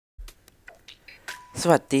ส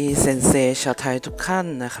วัสดีเซนเซชาวไทยทุกท่าน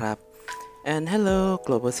นะครับ and hello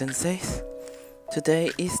global senseis. Today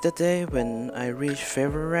is the day when I reach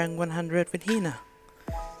favorite rank 100 with Hina.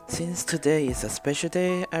 Since today is a special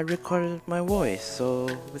day, I recorded my voice, so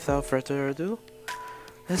without further ado,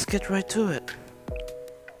 let's get right to it.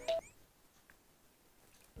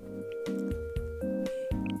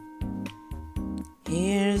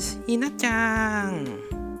 Here's Hina-chan.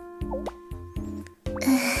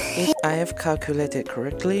 If I have calculated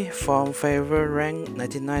correctly, from favor rank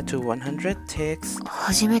 99 to 100 takes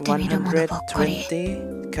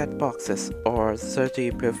 120 cat boxes or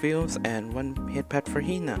 30 perfumes and 1 headpad for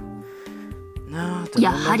Hina. Now the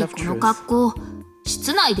やは moment り of この truth. 格好、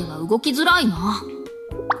室内では動きづらいな。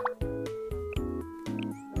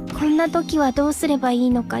こんな時はどうすればいい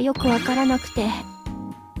のかよくわからなくて。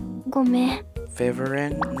ごめん。 Favor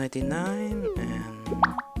rank 99 and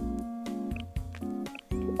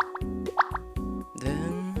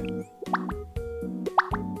then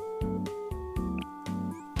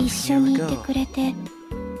一緒にいてくれて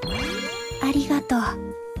ありがとう、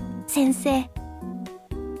先生。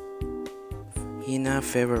 Hina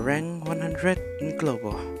favor rank 100 in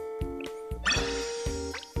global.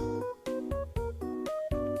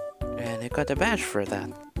 And I got a badge for that.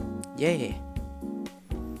 Yay!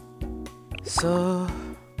 So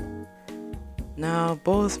now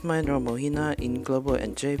both my normal Hina in global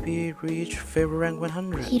and JP reach favor rank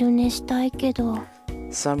 100. 昼寝したいけど。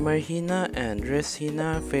 Summer Hina and dress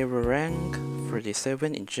Hina favor rank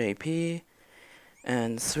 37 in JP,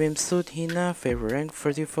 and swimsuit Hina favor rank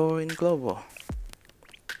 34 in global.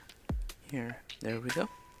 There we go.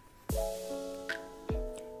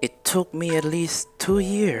 It took me at least 2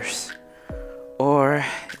 years, or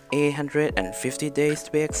 850 days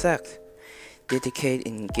to be exact, dedicate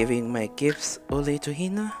in giving my gifts only to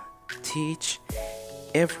Hina, teach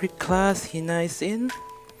every class Hina is in,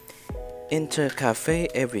 enter cafe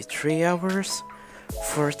every 3 hours,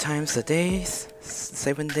 4 times a day,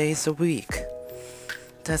 7 days a week.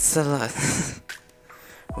 That's a lot.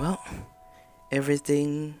 Well,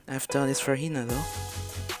 everything I've done is for Hina though.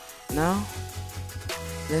 Now,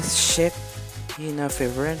 let's check Hina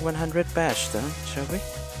favorite 100 badge then, shall we?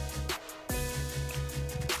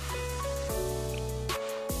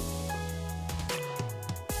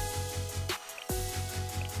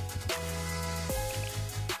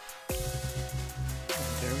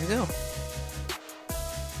 There we go.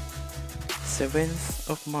 7th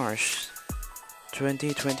of March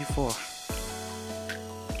 2024.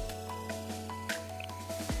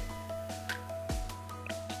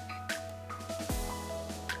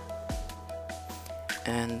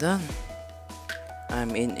 And done.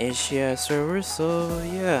 I'm in Asia server, so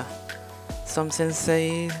yeah, some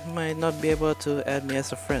sensei might not be able to add me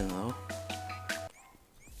as a friend though.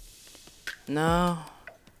 Now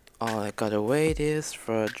all I gotta wait is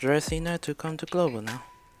for Dressina to come to global now.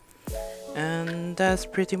 And that's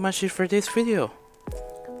pretty much it for this video.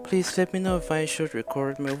 Please let me know if I should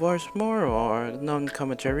record my voice more or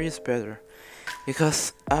non-commentary is better,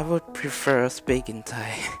 because I would prefer speaking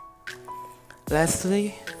Thai.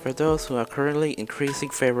 Lastly, for those who are currently increasing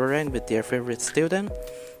favor rank with their favorite student,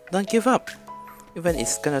 don't give up. Even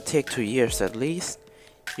it's gonna take 2 years at least,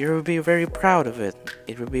 you will be very proud of it.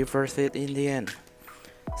 It will be worth it in the end.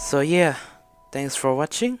 So yeah, thanks for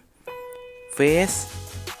watching. VS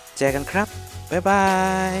เจอกันครับ บ๊ายบา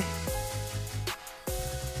ย